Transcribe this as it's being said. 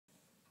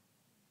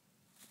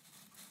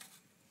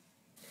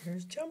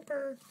Here's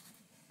Jumper.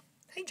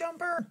 Hey,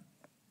 Jumper.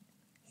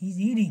 He's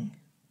eating.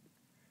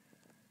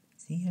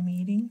 See him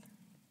eating?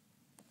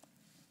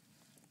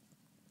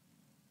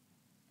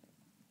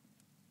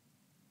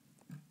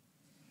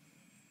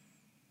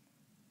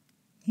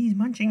 He's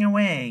munching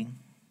away.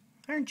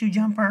 Aren't you,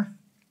 Jumper?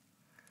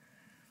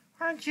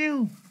 Aren't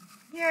you?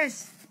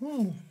 Yes.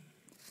 Ooh.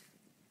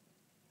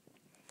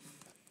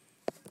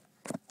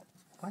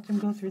 Watch him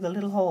go through the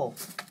little hole.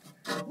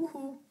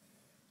 Woohoo.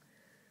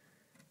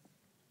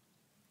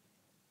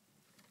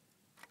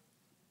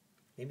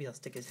 Maybe I'll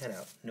stick his head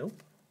out.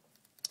 Nope.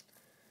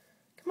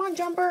 Come on,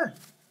 Jumper.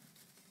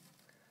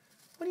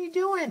 What are you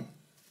doing?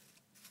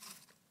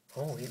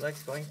 Oh, he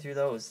likes going through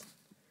those.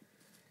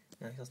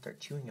 Now he'll start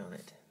chewing on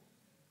it.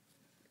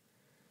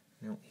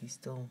 No, he's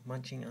still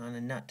munching on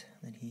a nut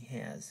that he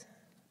has.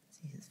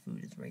 See, his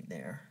food is right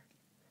there.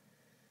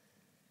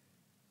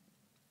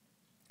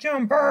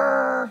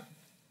 Jumper!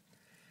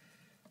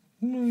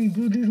 My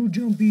good little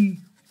Jumpy.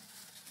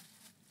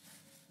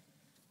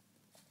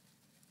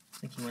 I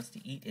think he wants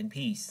to eat in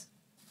peace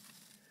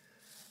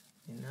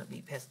and not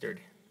be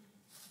pestered.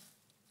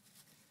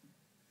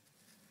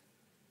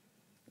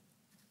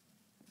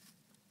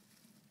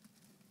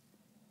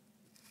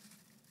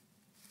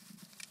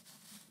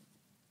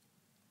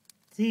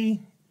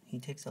 See, he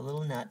takes a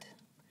little nut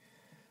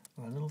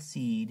or a little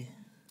seed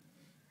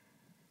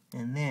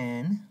and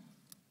then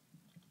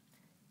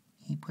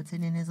he puts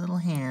it in his little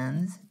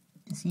hands.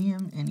 You see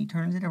him? And he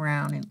turns it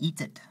around and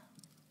eats it.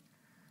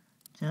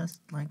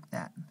 Just like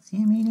that. See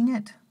him eating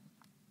it?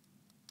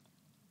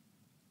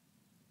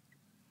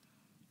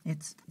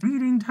 It's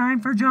feeding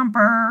time for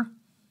Jumper.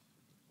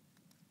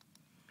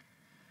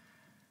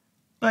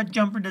 But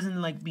Jumper doesn't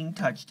like being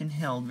touched and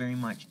held very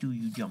much, do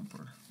you,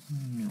 Jumper?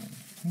 No.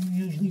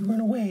 You usually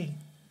run away.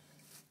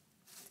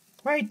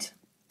 Right.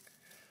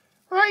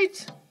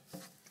 Right.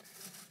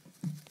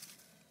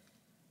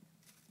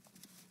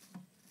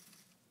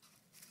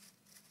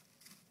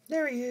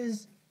 There he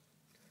is.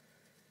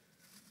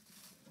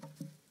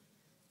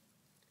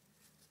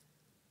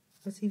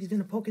 Let's see if he's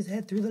going to poke his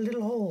head through the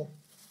little hole.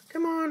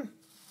 Come on.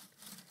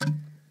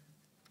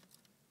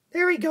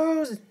 There he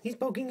goes. He's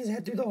poking his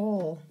head through the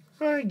hole.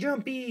 Hi,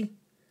 Jumpy.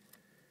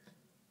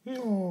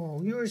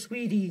 Oh, you're a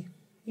sweetie.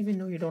 Even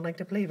though you don't like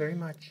to play very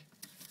much.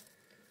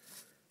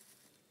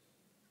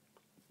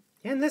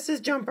 And this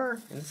is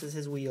Jumper. And this is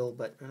his wheel,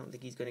 but I don't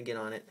think he's going to get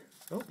on it.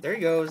 Oh, there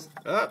he goes.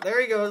 Oh,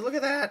 there he goes. Look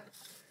at that.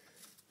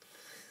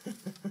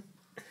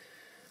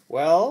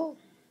 Well,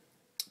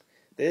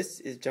 this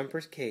is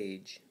Jumper's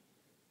cage,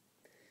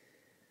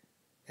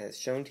 as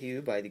shown to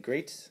you by the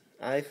great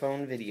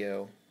iPhone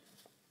video.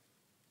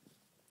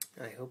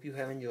 I hope you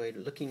have enjoyed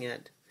looking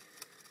at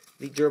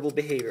the gerbil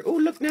behavior. Oh,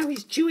 look, now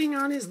he's chewing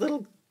on his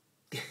little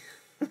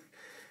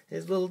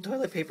his little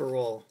toilet paper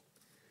roll.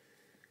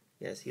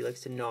 Yes, he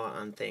likes to gnaw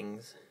on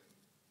things.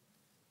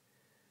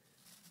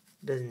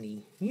 Doesn't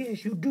he?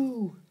 Yes, you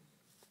do.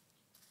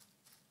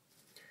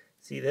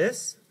 See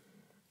this?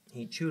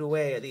 He chewed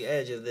away at the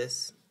edge of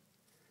this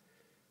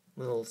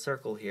little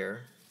circle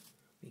here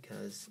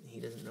because he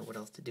doesn't know what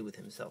else to do with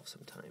himself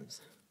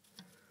sometimes.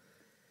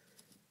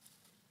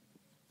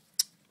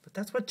 But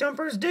that's what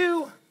Jumpers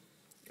do.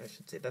 I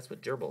should say that's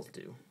what gerbils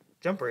do.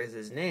 Jumper is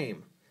his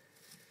name.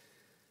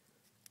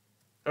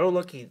 Oh,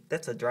 look,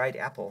 that's a dried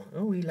apple.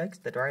 Oh, he likes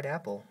the dried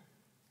apple.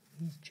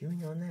 He's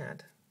chewing on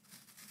that.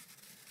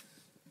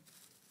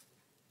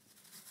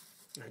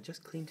 I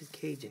just cleaned his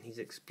cage and he's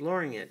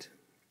exploring it.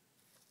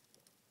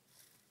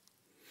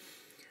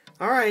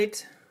 All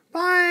right.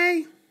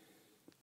 Bye.